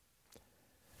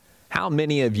How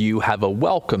many of you have a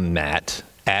welcome mat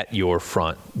at your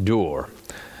front door?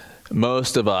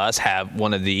 Most of us have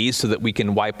one of these so that we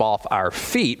can wipe off our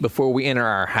feet before we enter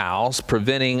our house,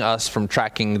 preventing us from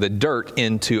tracking the dirt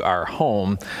into our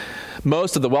home.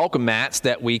 Most of the welcome mats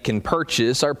that we can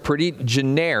purchase are pretty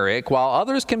generic, while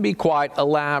others can be quite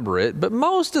elaborate, but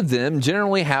most of them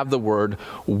generally have the word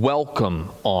welcome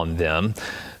on them.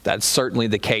 That's certainly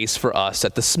the case for us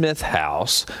at the Smith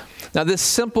House. Now, this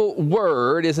simple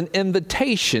word is an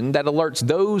invitation that alerts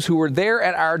those who are there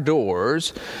at our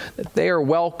doors that they are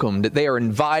welcomed, that they are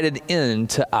invited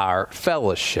into our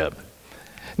fellowship.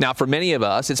 Now, for many of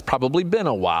us, it's probably been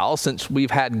a while since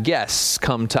we've had guests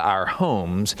come to our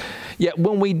homes. Yet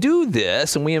when we do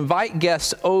this and we invite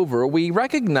guests over, we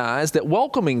recognize that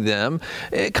welcoming them,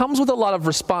 it comes with a lot of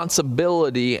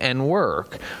responsibility and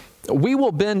work. We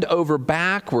will bend over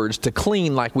backwards to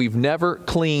clean like we've never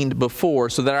cleaned before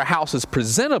so that our house is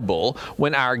presentable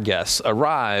when our guests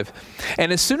arrive.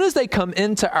 And as soon as they come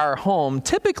into our home,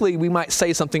 typically we might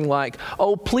say something like,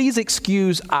 "Oh, please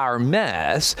excuse our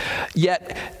mess."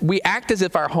 Yet we act as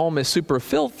if our home is super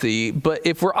filthy. But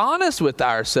if we're honest with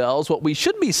ourselves, what we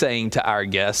should be saying to our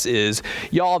guests is,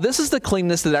 "Y'all, this is the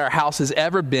cleanest that our house has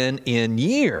ever been in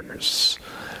years."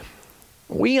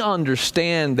 We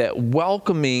understand that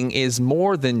welcoming is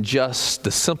more than just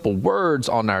the simple words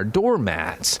on our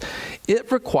doormats. It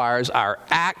requires our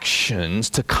actions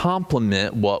to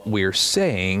complement what we're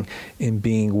saying in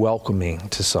being welcoming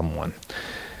to someone.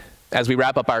 As we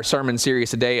wrap up our sermon series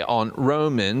today on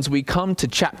Romans, we come to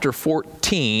chapter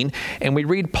 14 and we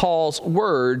read Paul's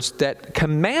words that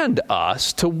command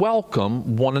us to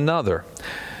welcome one another.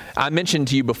 I mentioned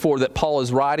to you before that Paul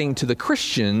is writing to the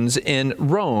Christians in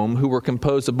Rome who were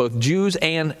composed of both Jews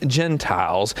and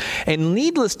Gentiles. And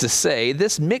needless to say,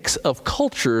 this mix of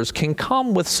cultures can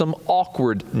come with some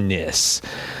awkwardness.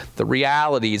 The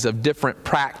realities of different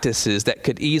practices that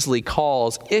could easily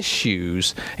cause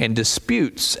issues and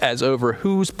disputes as over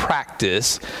whose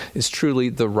practice is truly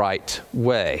the right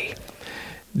way.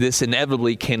 This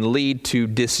inevitably can lead to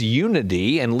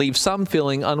disunity and leave some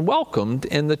feeling unwelcomed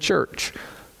in the church.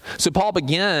 So Paul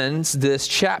begins this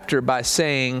chapter by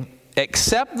saying,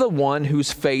 "Accept the one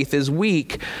whose faith is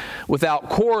weak without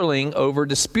quarreling over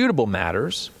disputable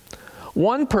matters.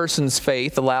 One person's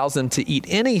faith allows them to eat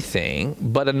anything,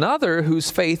 but another whose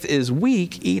faith is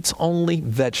weak eats only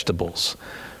vegetables.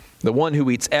 The one who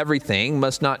eats everything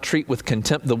must not treat with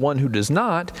contempt the one who does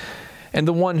not, and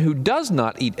the one who does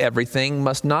not eat everything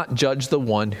must not judge the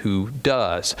one who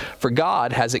does, for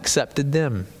God has accepted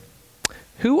them.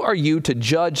 Who are you to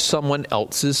judge someone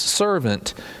else's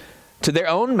servant? To their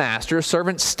own master,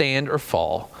 servants stand or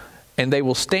fall, and they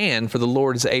will stand, for the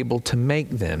Lord is able to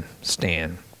make them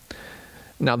stand."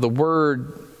 Now, the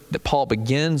word that Paul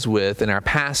begins with in our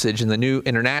passage in the New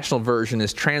International Version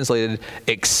is translated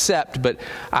accept, but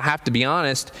I have to be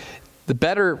honest, the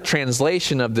better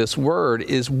translation of this word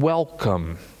is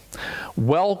welcome.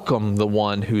 Welcome the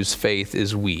one whose faith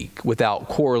is weak without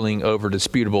quarreling over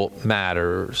disputable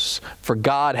matters, for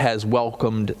God has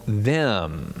welcomed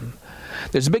them.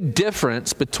 There's a big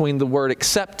difference between the word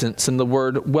acceptance and the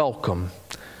word welcome.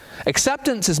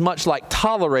 Acceptance is much like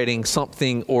tolerating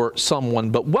something or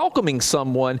someone, but welcoming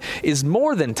someone is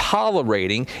more than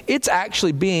tolerating. It's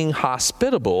actually being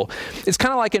hospitable. It's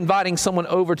kind of like inviting someone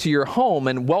over to your home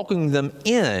and welcoming them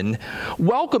in.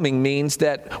 Welcoming means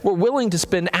that we're willing to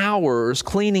spend hours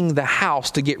cleaning the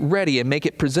house to get ready and make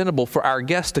it presentable for our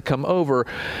guests to come over.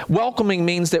 Welcoming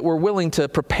means that we're willing to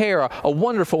prepare a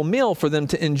wonderful meal for them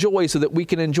to enjoy so that we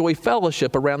can enjoy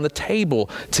fellowship around the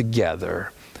table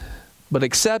together. But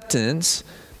acceptance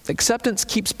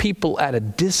keeps people at a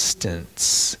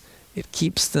distance. It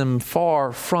keeps them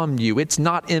far from you. It's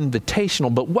not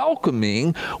invitational, but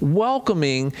welcoming,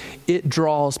 it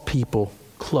draws people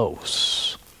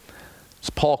close.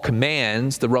 So Paul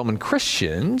commands the Roman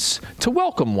Christians to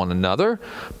welcome one another,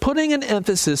 putting an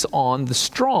emphasis on the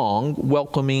strong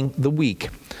welcoming the weak.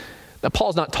 Now,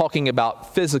 Paul's not talking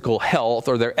about physical health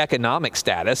or their economic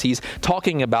status. He's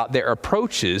talking about their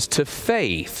approaches to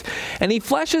faith. And he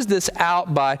fleshes this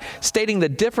out by stating the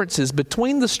differences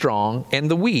between the strong and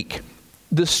the weak.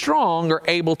 The strong are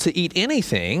able to eat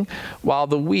anything, while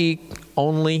the weak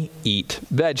only eat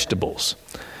vegetables.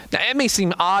 Now, it may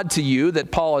seem odd to you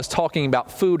that Paul is talking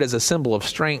about food as a symbol of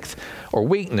strength or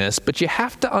weakness, but you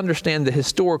have to understand the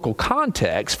historical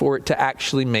context for it to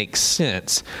actually make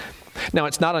sense. Now,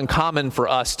 it's not uncommon for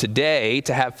us today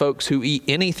to have folks who eat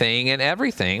anything and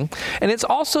everything, and it's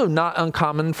also not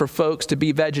uncommon for folks to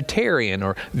be vegetarian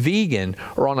or vegan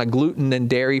or on a gluten and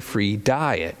dairy-free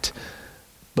diet.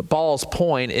 But Paul's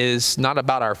point is not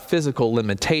about our physical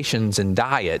limitations and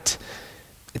diet.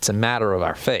 It's a matter of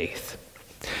our faith.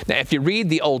 Now, if you read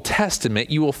the Old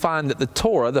Testament, you will find that the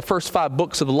Torah, the first 5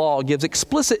 books of the law, gives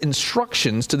explicit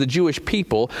instructions to the Jewish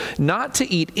people not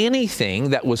to eat anything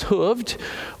that was hooved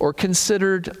or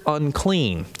considered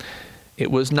unclean. It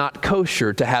was not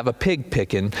kosher to have a pig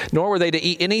picking, nor were they to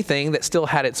eat anything that still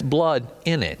had its blood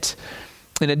in it.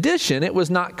 In addition, it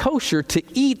was not kosher to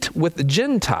eat with the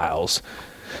Gentiles.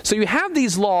 So you have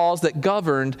these laws that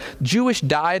governed Jewish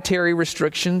dietary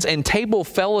restrictions and table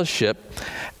fellowship.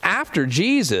 After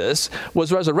Jesus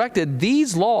was resurrected,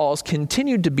 these laws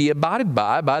continued to be abided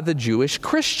by the Jewish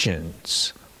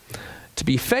Christians. To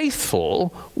be faithful,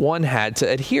 one had to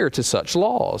adhere to such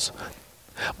laws.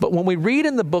 But when we read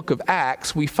in the book of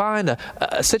Acts, we find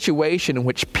a situation in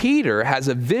which Peter has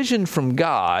a vision from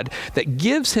God that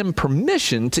gives him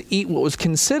permission to eat what was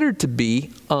considered to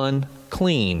be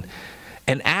unclean.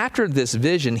 And after this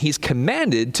vision, he's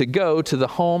commanded to go to the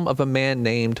home of a man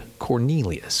named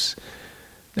Cornelius.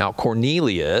 Now,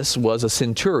 Cornelius was a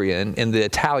centurion in the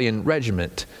Italian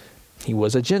regiment. He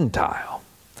was a Gentile.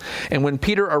 And when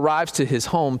Peter arrives to his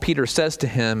home, Peter says to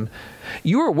him,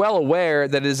 "You are well aware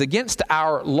that it is against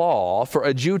our law for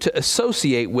a Jew to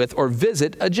associate with or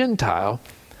visit a Gentile.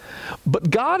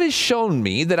 But God has shown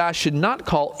me that I should not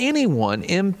call anyone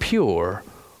impure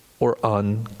or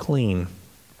unclean."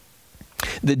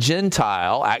 The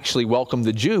Gentile actually welcomed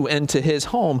the Jew into his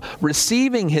home,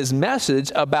 receiving his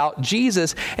message about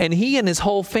Jesus, and he and his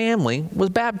whole family was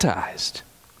baptized.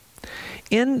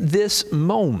 In this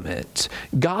moment,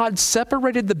 God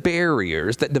separated the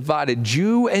barriers that divided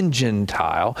Jew and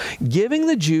Gentile, giving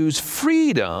the Jews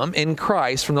freedom in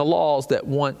Christ from the laws that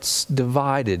once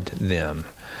divided them.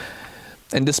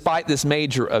 And despite this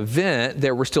major event,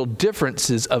 there were still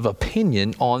differences of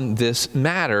opinion on this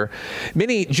matter.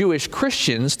 Many Jewish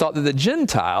Christians thought that the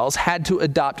Gentiles had to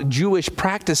adopt Jewish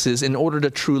practices in order to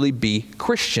truly be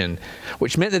Christian,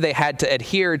 which meant that they had to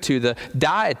adhere to the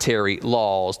dietary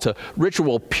laws, to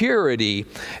ritual purity,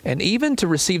 and even to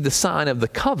receive the sign of the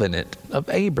covenant of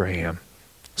Abraham,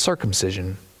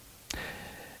 circumcision.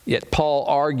 Yet Paul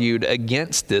argued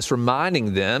against this,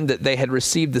 reminding them that they had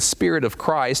received the Spirit of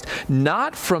Christ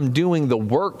not from doing the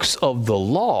works of the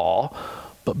law,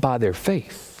 but by their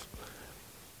faith.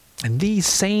 And these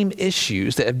same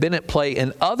issues that have been at play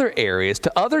in other areas,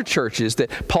 to other churches that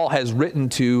Paul has written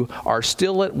to, are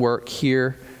still at work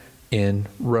here in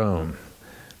Rome.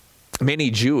 Many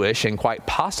Jewish and quite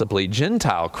possibly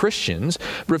Gentile Christians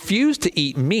refuse to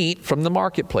eat meat from the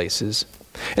marketplaces.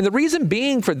 And the reason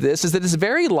being for this is that it's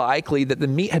very likely that the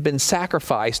meat had been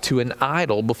sacrificed to an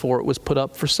idol before it was put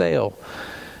up for sale.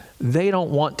 They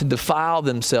don't want to defile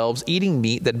themselves eating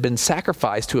meat that had been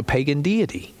sacrificed to a pagan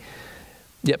deity.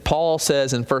 Yet Paul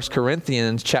says in 1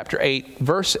 Corinthians chapter 8,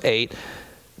 verse 8,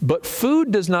 "But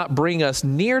food does not bring us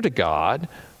near to God.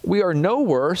 We are no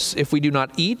worse if we do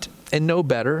not eat, and no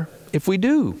better if we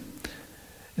do."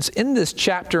 In this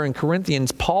chapter in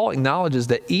Corinthians, Paul acknowledges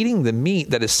that eating the meat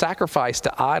that is sacrificed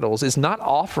to idols is not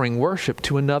offering worship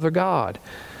to another god.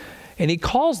 And he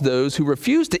calls those who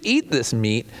refuse to eat this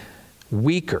meat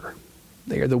weaker.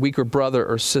 They are the weaker brother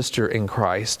or sister in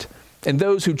Christ. And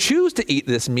those who choose to eat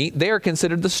this meat, they are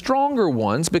considered the stronger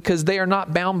ones because they are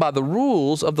not bound by the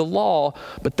rules of the law,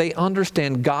 but they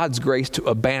understand God's grace to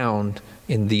abound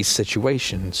in these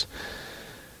situations.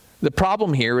 The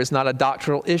problem here is not a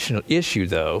doctrinal issue,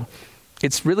 though.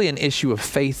 It's really an issue of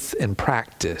faith and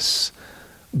practice.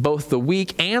 Both the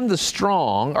weak and the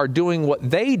strong are doing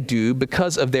what they do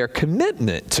because of their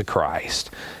commitment to Christ.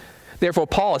 Therefore,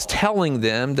 Paul is telling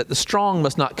them that the strong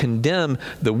must not condemn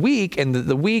the weak, and that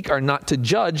the weak are not to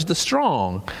judge the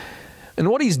strong. And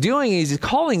what he's doing is he's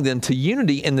calling them to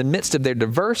unity in the midst of their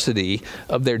diversity,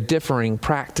 of their differing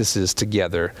practices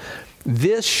together.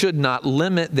 This should not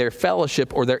limit their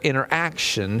fellowship or their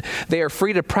interaction. They are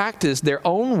free to practice their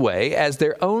own way as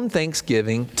their own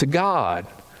thanksgiving to God.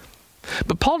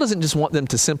 But Paul doesn't just want them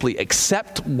to simply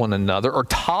accept one another or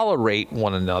tolerate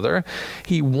one another.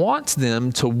 He wants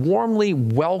them to warmly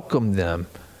welcome them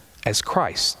as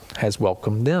Christ has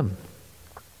welcomed them.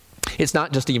 It's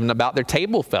not just even about their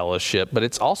table fellowship, but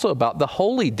it's also about the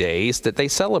holy days that they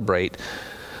celebrate.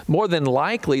 More than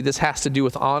likely, this has to do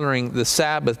with honoring the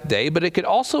Sabbath day, but it could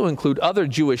also include other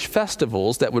Jewish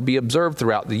festivals that would be observed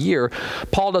throughout the year.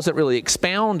 Paul doesn't really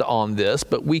expound on this,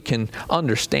 but we can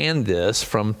understand this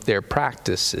from their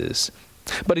practices.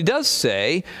 But he does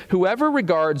say, "Whoever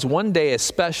regards one day as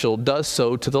special does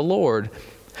so to the Lord.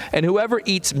 And whoever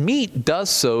eats meat does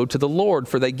so to the Lord,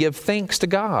 for they give thanks to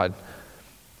God.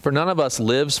 For none of us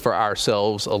lives for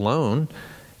ourselves alone.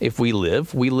 If we live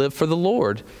for the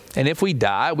Lord. And if we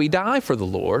die for the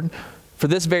Lord. For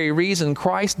this very reason,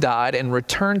 Christ died and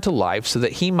returned to life so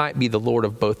that he might be the Lord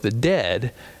of both the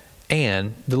dead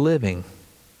and the living.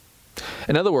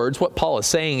 In other words, what Paul is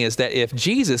saying is that if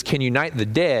Jesus can unite the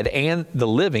dead and the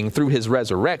living through his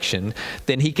resurrection,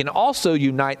 then he can also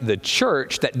unite the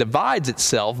church that divides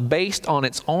itself based on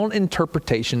its own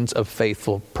interpretations of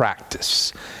faithful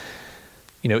practice.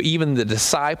 You know, even the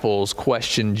disciples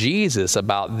questioned Jesus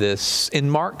about this in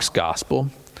Mark's gospel.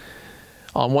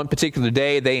 On one particular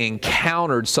day, they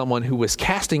encountered someone who was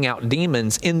casting out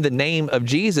demons in the name of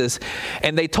Jesus,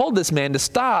 and they told this man to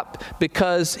stop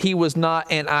because he was not,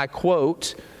 and I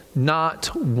quote,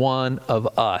 not one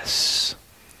of us.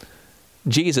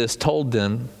 Jesus told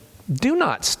them, "Do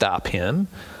not stop him,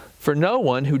 for no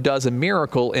one who does a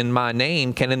miracle in my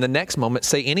name can in the next moment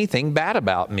say anything bad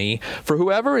about me, for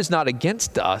whoever is not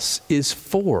against us is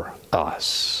for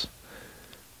us."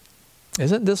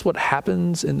 Isn't this what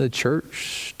happens in the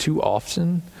church too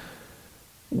often?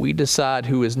 We decide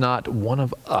who is not one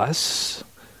of us,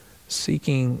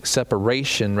 seeking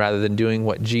separation rather than doing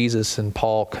what Jesus and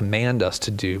Paul command us to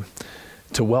do,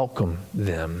 to welcome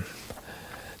them.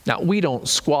 Now, we don't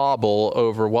squabble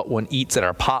over what one eats at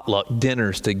our potluck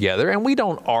dinners together, and we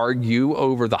don't argue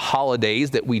over the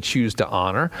holidays that we choose to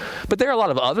honor, but there are a lot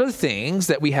of other things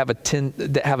that we have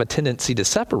that have a tendency to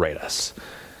separate us.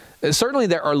 Certainly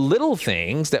there are little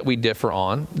things that we differ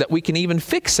on that we can even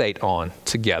fixate on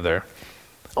together.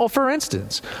 Oh, for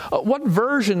instance, what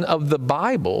version of the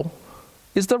Bible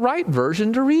is the right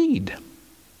version to read?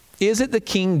 Is it the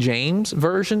King James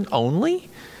Version only?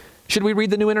 Should we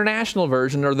read the New International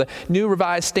Version or the New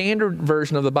Revised Standard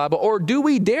Version of the Bible? Or do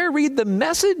we dare read the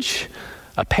Message,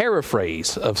 a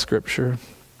paraphrase of Scripture?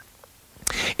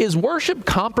 Is worship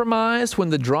compromised when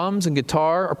the drums and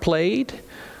guitar are played?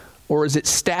 Or is it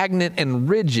stagnant and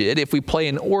rigid if we play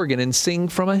an organ and sing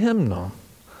from a hymnal?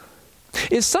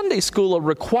 Is Sunday school a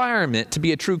requirement to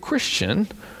be a true Christian?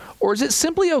 Or is it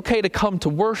simply okay to come to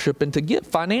worship and to give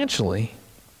financially?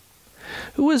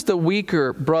 Who is the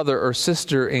weaker brother or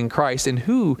sister in Christ, and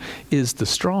who is the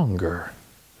stronger?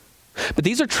 But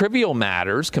these are trivial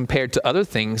matters compared to other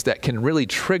things that can really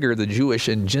trigger the Jewish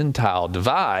and Gentile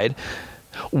divide.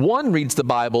 One reads the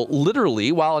Bible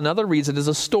literally, while another reads it as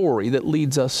a story that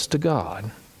leads us to God.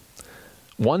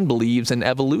 One believes in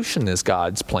evolution as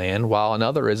God's plan, while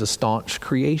another is a staunch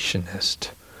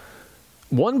creationist.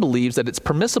 One believes that it's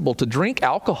permissible to drink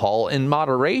alcohol in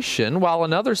moderation, while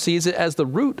another sees it as the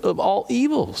root of all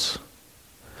evils.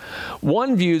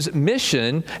 One views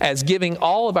mission as giving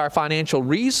all of our financial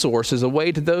resources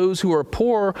away to those who are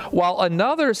poor, while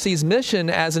another sees mission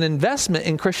as an investment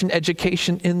in Christian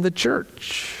education in the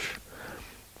church.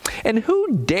 And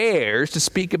who dares to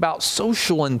speak about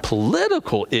social and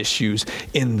political issues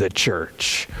in the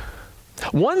church?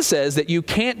 One says that you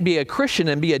can't be a Christian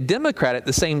and be a Democrat at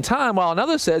the same time, while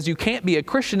another says you can't be a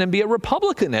Christian and be a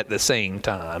Republican at the same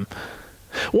time.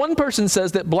 One person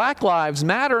says that black lives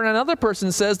matter, and another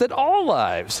person says that all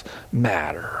lives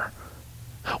matter.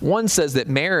 One says that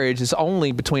marriage is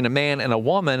only between a man and a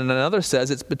woman, and another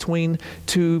says it's between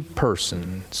two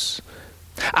persons.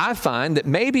 I find that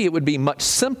maybe it would be much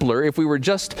simpler if we were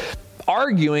just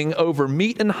arguing over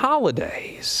meat and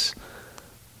holidays.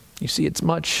 You see, it's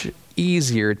much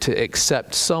easier to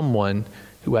accept someone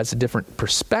who has a different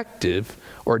perspective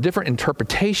or a different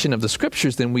interpretation of the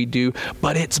Scriptures than we do,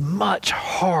 but it's much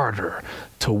harder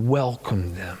to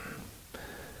welcome them.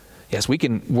 Yes, we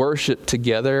can worship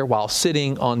together while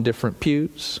sitting on different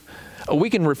pews.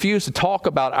 We can refuse to talk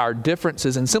about our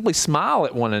differences and simply smile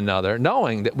at one another,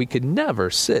 knowing that we could never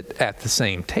sit at the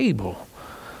same table.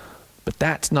 But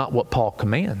that's not what Paul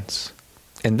commands,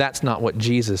 and that's not what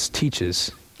Jesus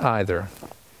teaches either.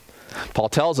 Paul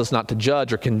tells us not to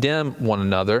judge or condemn one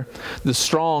another. The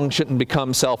strong shouldn't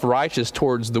become self-righteous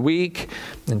towards the weak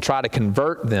and try to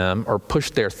convert them or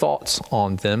push their thoughts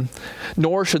on them.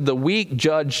 Nor should the weak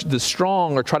judge the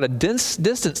strong or try to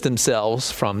distance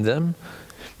themselves from them.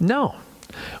 No.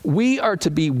 We are to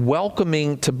be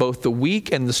welcoming to both the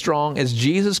weak and the strong as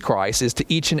Jesus Christ is to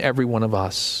each and every one of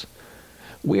us.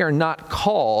 We are not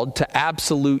called to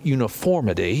absolute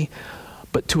uniformity,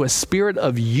 but to a spirit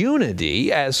of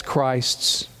unity as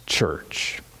Christ's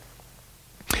church.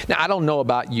 Now, I don't know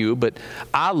about you, but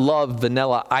I love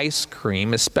vanilla ice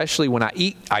cream, especially when I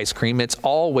eat ice cream. It's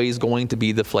always going to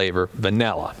be the flavor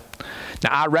vanilla. Now,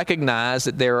 I recognize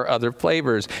that there are other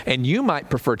flavors, and you might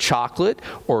prefer chocolate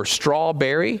or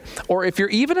strawberry, or if you're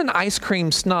even an ice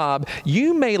cream snob,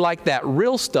 you may like that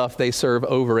real stuff they serve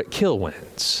over at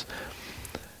Kilwins.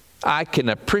 I can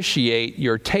appreciate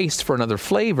your taste for another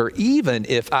flavor even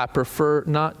if I prefer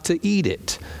not to eat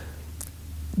it.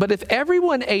 But if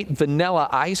everyone ate vanilla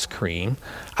ice cream,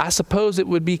 I suppose it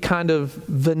would be kind of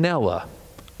vanilla,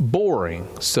 boring,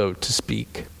 so to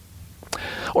speak.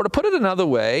 Or to put it another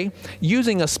way,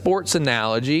 using a sports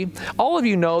analogy, all of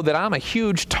you know that I'm a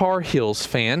huge Tar Heels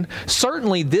fan.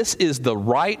 Certainly this is the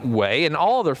right way, and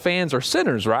all other fans are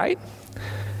sinners, right?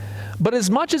 But as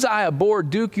much as I abhor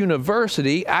Duke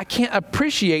University, I can't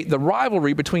appreciate the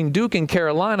rivalry between Duke and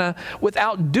Carolina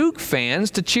without Duke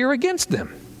fans to cheer against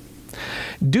them.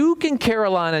 Duke and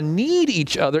Carolina need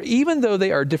each other even though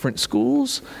they are different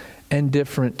schools and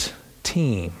different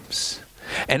teams.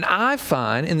 And I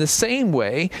find in the same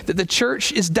way that the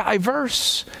church is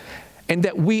diverse and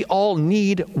that we all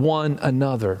need one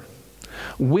another.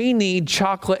 We need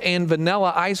chocolate and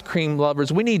vanilla ice cream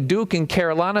lovers. We need Duke and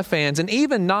Carolina fans and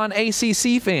even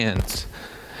non-ACC fans.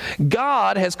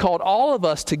 God has called all of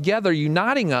us together,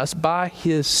 uniting us by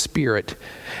His Spirit.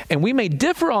 And we may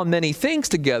differ on many things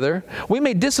together. We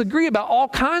may disagree about all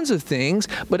kinds of things,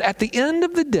 but at the end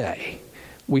of the day,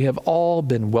 we have all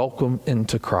been welcomed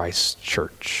into Christ's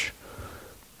church.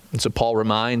 And so Paul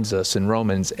reminds us in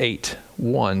Romans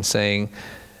 8:1, saying,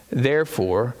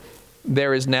 "Therefore,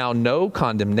 there is now no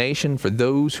condemnation for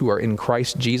those who are in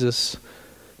Christ Jesus,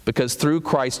 because through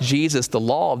Christ Jesus, the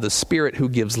law of the Spirit who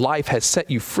gives life has set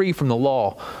you free from the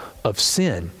law of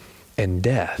sin and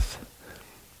death."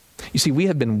 You see, we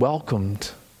have been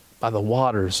welcomed by the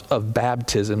waters of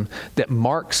baptism that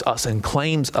marks us and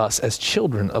claims us as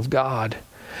children of God.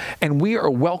 And we are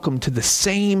welcome to the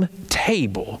same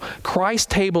table, Christ's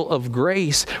table of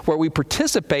grace, where we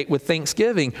participate with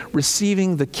thanksgiving,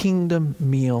 receiving the kingdom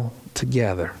meal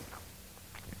together.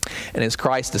 And as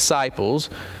Christ's disciples,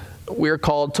 we're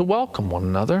called to welcome one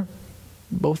another,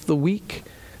 both the weak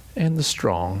and the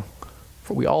strong,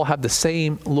 for we all have the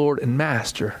same Lord and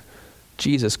Master,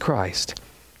 Jesus Christ.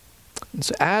 And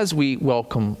so as we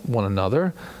welcome one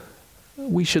another,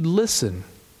 we should listen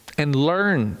and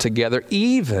learn together,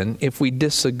 even if we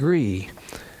disagree.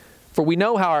 For we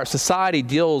know how our society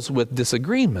deals with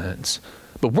disagreements,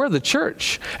 but we're the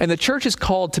church, and the church is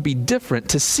called to be different,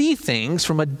 to see things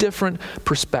from a different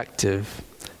perspective.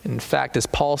 In fact, as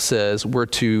Paul says, we're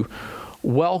to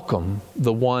welcome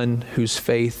the one whose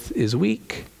faith is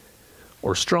weak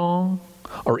or strong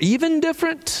or even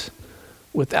different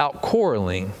without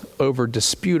quarreling over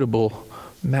disputable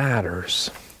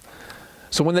matters.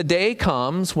 So when the day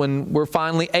comes when we're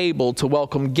finally able to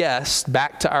welcome guests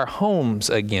back to our homes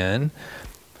again,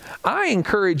 I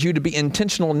encourage you to be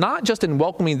intentional not just in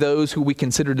welcoming those who we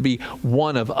consider to be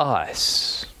one of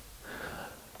us,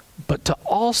 but to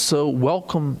also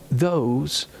welcome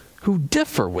those who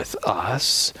differ with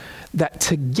us, that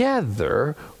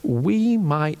together we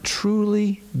might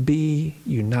truly be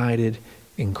united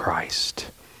in Christ.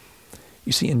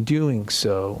 You see, in doing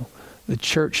so, the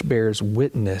church bears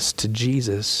witness to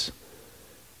Jesus,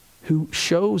 who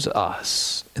shows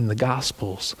us in the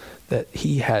Gospels that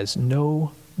He has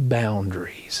no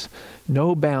boundaries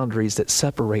that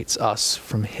separates us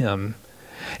from Him.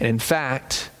 And in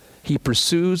fact, He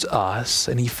pursues us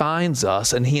and He finds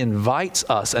us and He invites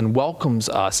us and welcomes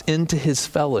us into His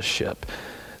fellowship,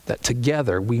 that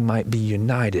together we might be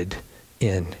united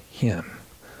in Him.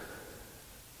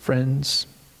 Friends,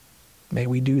 may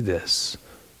we do this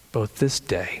both this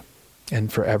day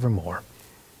and forevermore.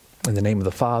 In the name of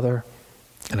the Father,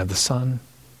 and of the Son,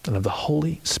 and of the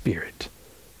Holy Spirit.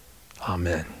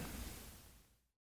 Amen.